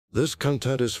This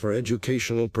content is for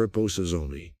educational purposes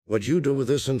only. What you do with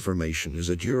this information is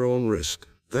at your own risk.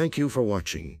 Thank you for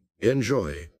watching.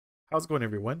 Enjoy. How's it going,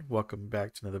 everyone? Welcome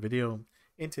back to another video.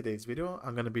 In today's video,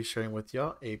 I'm going to be sharing with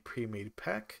y'all a pre-made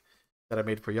pack that I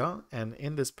made for y'all, and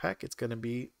in this pack it's going to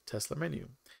be Tesla menu.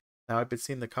 Now, I've been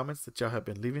seeing the comments that y'all have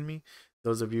been leaving me.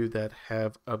 Those of you that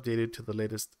have updated to the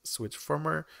latest Switch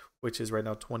firmware, which is right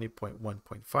now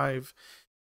 20.1.5,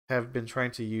 have been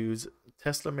trying to use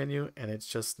Tesla menu and it's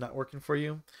just not working for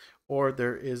you, or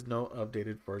there is no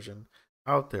updated version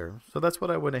out there. So that's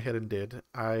what I went ahead and did.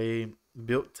 I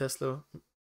built Tesla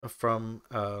from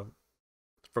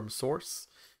source,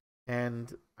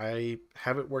 and I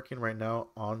have it working right now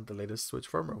on the latest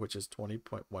Switch firmware, which is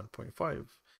 20.1.5.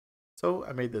 So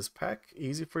I made this pack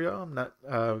easy for y'all. I'm not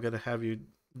gonna have you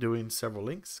doing several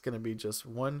links. It's gonna be just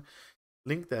one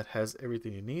link that has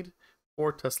everything you need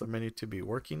for Tesla menu to be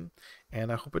working,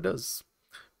 and I hope it does.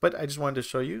 But I just wanted to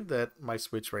show you that my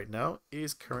Switch right now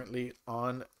is currently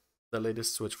on the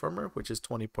latest Switch firmware, which is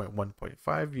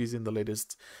 20.1.5, using the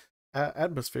latest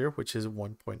atmosphere, which is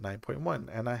 1.9.1,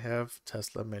 and I have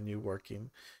Tesla menu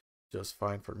working just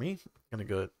fine for me. I'm gonna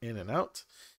go in and out,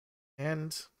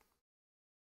 and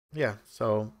yeah,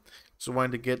 so just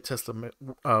wanted to get Tesla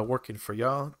working for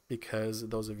y'all, because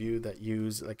those of you that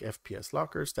use like FPS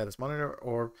locker, status monitor,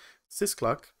 or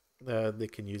sysclock, they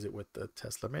can use it with the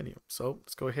Tesla menu. So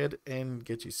let's go ahead and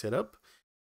get you set up,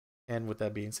 and with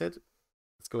that being said,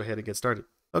 let's go ahead and get started.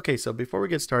 Okay, so before we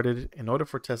get started, in order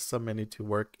for Tesla menu to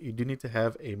work, you do need to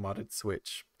have a modded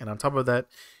switch, and on top of that,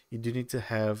 you do need to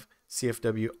have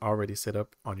CFW already set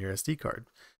up on your SD card.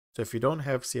 So if you don't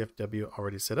have CFW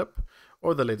already set up,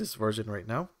 or the latest version right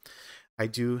now, I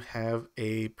do have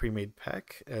a pre-made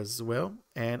pack as well,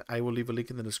 and I will leave a link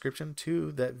in the description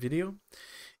to that video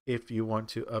if you want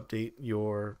to update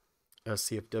your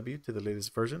CFW to the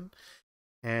latest version,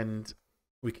 and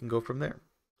we can go from there.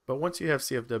 But once you have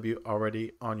CFW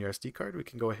already on your SD card, we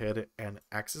can go ahead and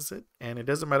access it. And it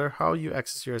doesn't matter how you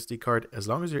access your SD card, as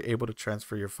long as you're able to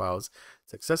transfer your files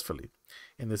successfully.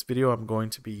 In this video, I'm going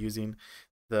to be using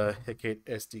the Hecate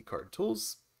SD card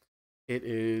tools. It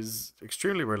is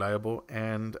extremely reliable,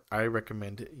 and I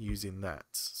recommend using that.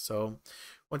 So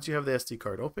once you have the SD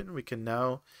card open, we can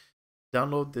now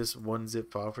download this one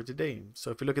zip file for today.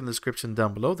 So if you look in the description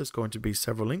down below, there's going to be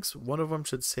several links. One of them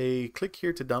should say click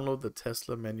here to download the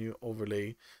Tesla menu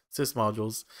overlay sys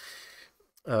modules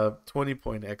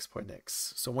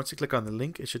 20.x.x. So once you click on the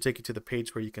link, it should take you to the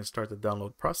page where you can start the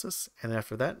download process, and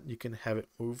after that you can have it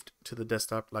moved to the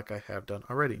desktop like I have done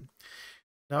already.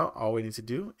 Now all we need to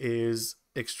do is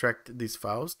extract these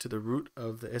files to the root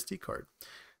of the SD card.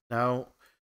 Now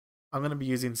I'm going to be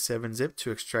using 7-zip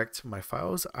to extract my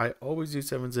files. I always use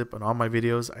 7-zip on all my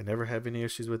videos. I never have any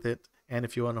issues with it. And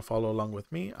if you want to follow along with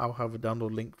me, I'll have a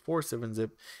download link for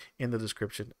 7-zip in the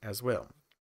description as well.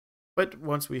 But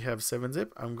once we have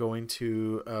 7-zip, I'm going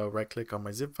to right click on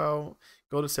my zip file,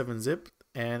 go to 7-zip,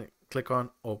 and click on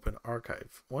Open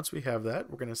Archive. Once we have that,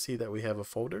 we're going to see that we have a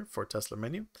folder for Tesla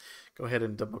menu. Go ahead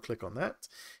and double click on that.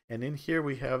 And in here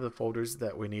we have the folders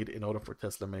that we need in order for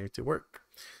Tesla menu to work.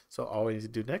 So all we need to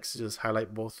do next is just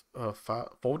highlight both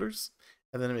folders,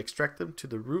 and then extract them to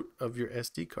the root of your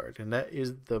SD card. And that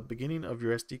is the beginning of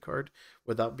your SD card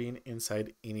without being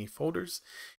inside any folders.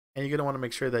 And you're going to want to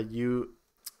make sure that you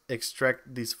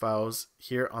extract these files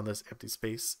here on this empty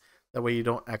space. That way you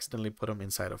don't accidentally put them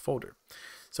inside a folder.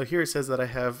 So here it says that I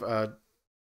have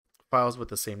files with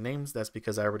the same names. That's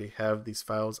because I already have these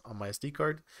files on my SD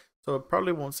card. So it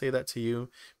probably won't say that to you,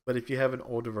 but if you have an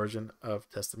older version of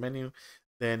Tesla menu,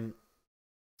 then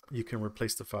you can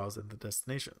replace the files in the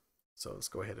destination. So let's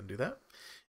go ahead and do that.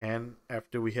 And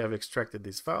after we have extracted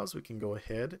these files, we can go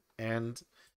ahead and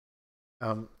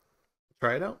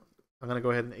try it out. I'm going to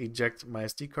go ahead and eject my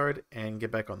SD card and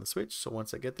get back on the Switch. So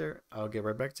once I get there, I'll get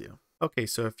right back to you. Okay,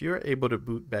 so if you're able to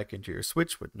boot back into your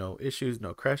Switch with no issues,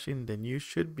 no crashing, then you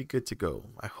should be good to go.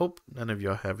 I hope none of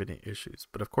y'all have any issues.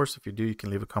 But of course, if you do, you can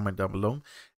leave a comment down below,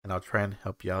 and I'll try and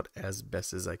help you out as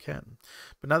best as I can.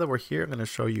 But now that we're here, I'm going to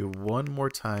show you one more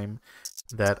time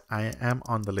that I am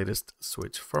on the latest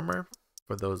Switch firmware,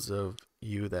 for those of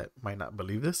you that might not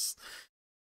believe this.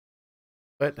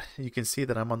 But you can see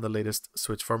that I'm on the latest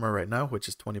Switch firmware right now, which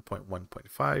is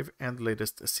 20.1.5, and the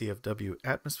latest CFW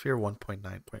atmosphere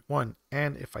 1.9.1.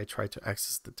 And if I try to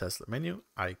access the Tesla menu,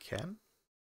 I can.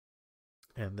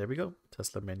 And there we go.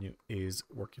 Tesla menu is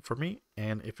working for me.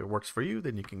 And if it works for you,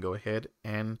 then you can go ahead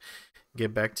and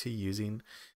get back to using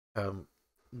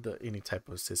any type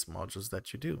of sys modules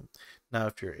that you do. Now,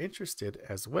 if you're interested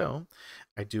as well,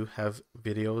 I do have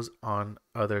videos on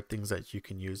other things that you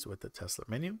can use with the Tesla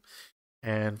menu.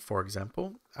 And for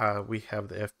example, we have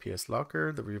the FPS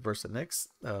locker, the reverse NX,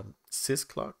 sys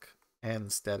clock,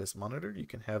 and status monitor. You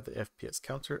can have the FPS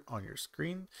counter on your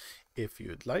screen if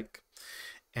you'd like.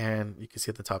 And you can see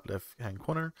at the top left hand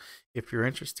corner, if you're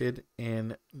interested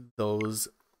in those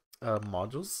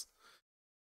modules,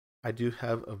 I do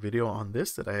have a video on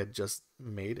this that I had just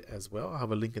made as well. I'll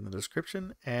have a link in the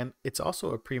description, and it's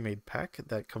also a pre-made pack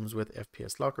that comes with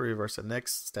FPS locker, reverse NX,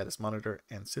 status monitor,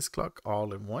 and sys clock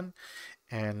all in one.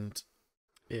 And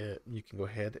you can go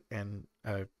ahead and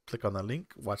click on the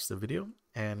link, watch the video,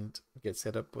 and get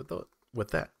set up with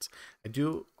that. I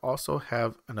do also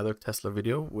have another Tesla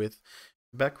video with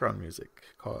background music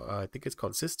called I think it's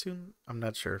called Systune. I'm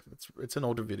not sure. It's an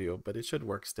older video, but it should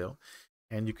work still.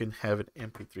 And you can have an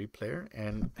MP3 player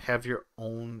and have your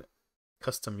own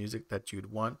custom music that you'd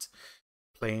want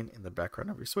playing in the background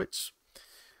of your Switch.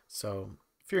 So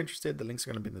if you're interested, the links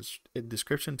are going to be in the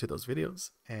description to those videos,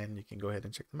 and you can go ahead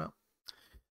and check them out.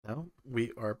 Now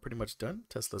we are pretty much done.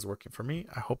 Tesla's working for me.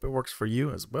 I hope it works for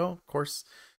you as well. Of course,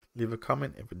 leave a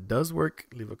comment if it does work.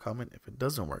 Leave a comment if it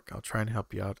doesn't work. I'll try and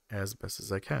help you out as best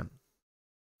as I can.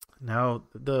 Now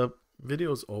the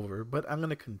video is over, but I'm going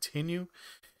to continue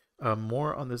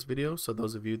more on this video. So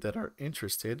those of you that are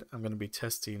interested, I'm going to be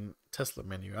testing Tesla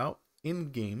menu out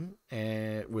in game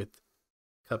with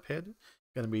Cuphead.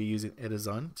 Going to be using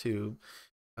Edison to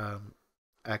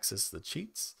access the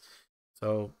cheats.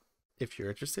 So if you're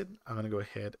interested, I'm going to go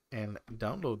ahead and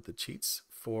download the cheats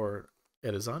for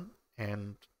Edison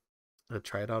and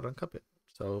try it out on Cuphead.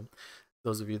 So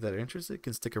those of you that are interested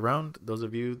can stick around. Those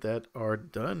of you that are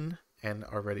done and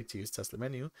are ready to use Tesla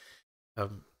menu,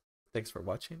 thanks for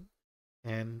watching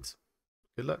and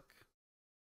good luck.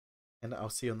 And I'll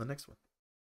see you on the next one.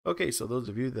 Okay, so those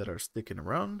of you that are sticking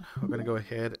around, we're going to go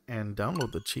ahead and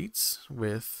download the cheats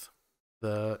with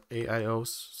the AIO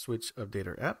Switch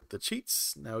Updater app. The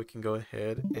cheats, now we can go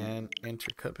ahead and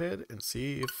enter Cuphead and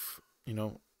see if, you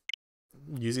know,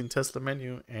 using Tesla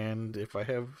menu and if I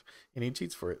have any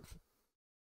cheats for it.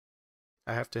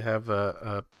 I have to have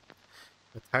a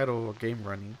title or game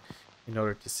running in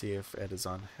order to see if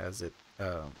Edison has it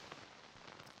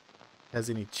has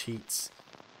any cheats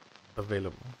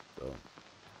available. So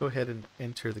go ahead and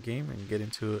enter the game and get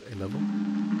into a level.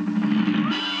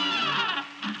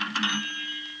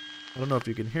 I don't know if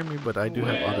you can hear me, but I do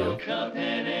have audio. Cuphead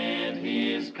and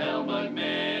his Pellbug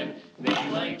Man, they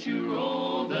like to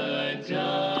roll the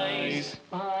dice.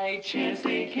 By chance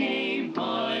they came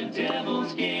on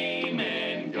Devil's Game,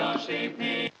 and gosh, they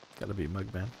paid. Gotta be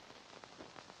Mugman.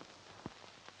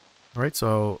 Alright,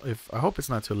 so I hope it's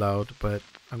not too loud, but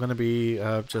I'm gonna be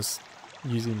just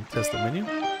using Tesla menu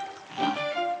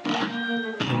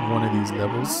in one of these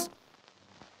levels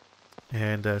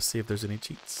and see if there's any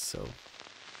cheats. So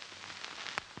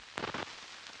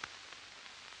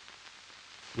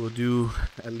we'll do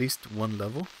at least one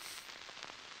level.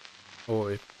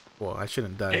 Or if, well, I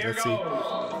shouldn't die.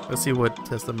 Let's see what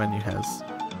Tesla menu has.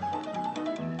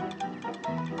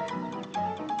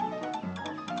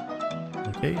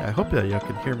 Okay, I hope that y'all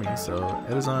can hear me. So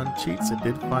Edison cheats, it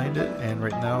did find it, and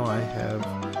right now I have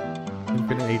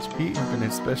infinite HP,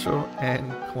 infinite special,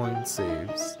 and coin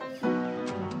saves.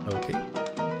 Okay,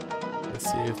 let's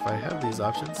see if I have these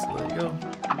options. There you go.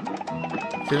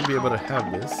 Shouldn't be able to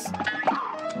have this.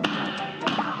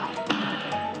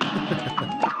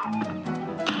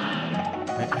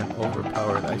 I am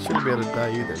overpowered. I shouldn't be able to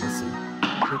die either. Let's see.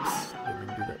 Oops,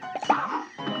 didn't do that.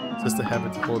 Just to have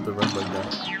it to hold the run button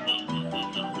down.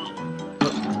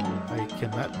 I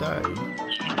cannot die.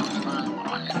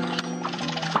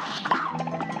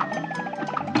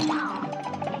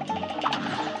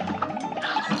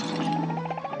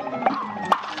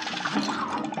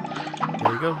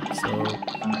 There you go. So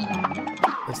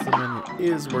Tesla menu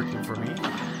is working for me.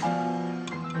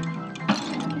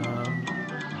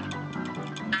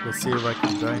 Let's see if I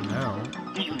can die now.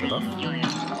 Turn it off.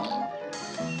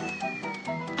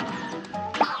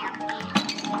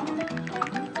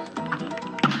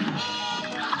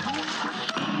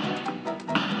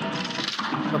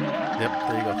 Yep,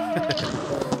 there you go.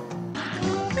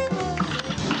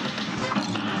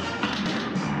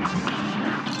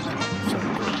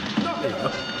 There you go.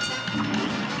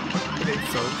 Okay,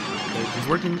 so it's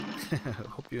working.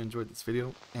 Hope you enjoyed this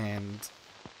video and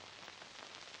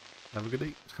have a good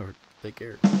day or take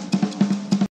care.